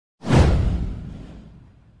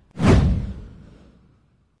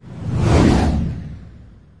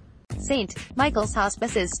St. Michael's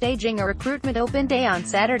Hospice is staging a Recruitment Open day on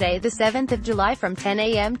Saturday, the 7th of July from 10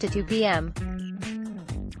 a.m. to 2 p.m.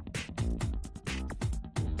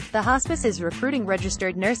 The hospice is recruiting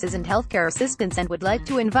registered nurses and healthcare assistants and would like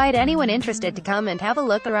to invite anyone interested to come and have a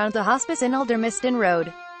look around the hospice in Aldermaston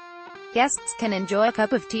Road. Guests can enjoy a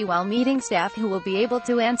cup of tea while meeting staff who will be able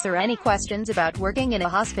to answer any questions about working in a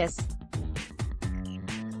hospice.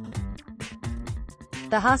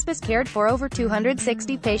 The hospice cared for over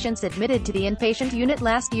 260 patients admitted to the inpatient unit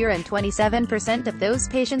last year, and 27% of those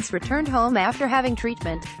patients returned home after having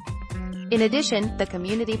treatment. In addition, the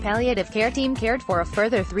community palliative care team cared for a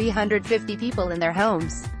further 350 people in their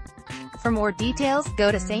homes. For more details,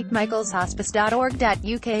 go to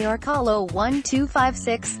stmichaelshospice.org.uk or call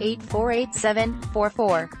 01256 8487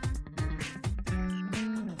 44.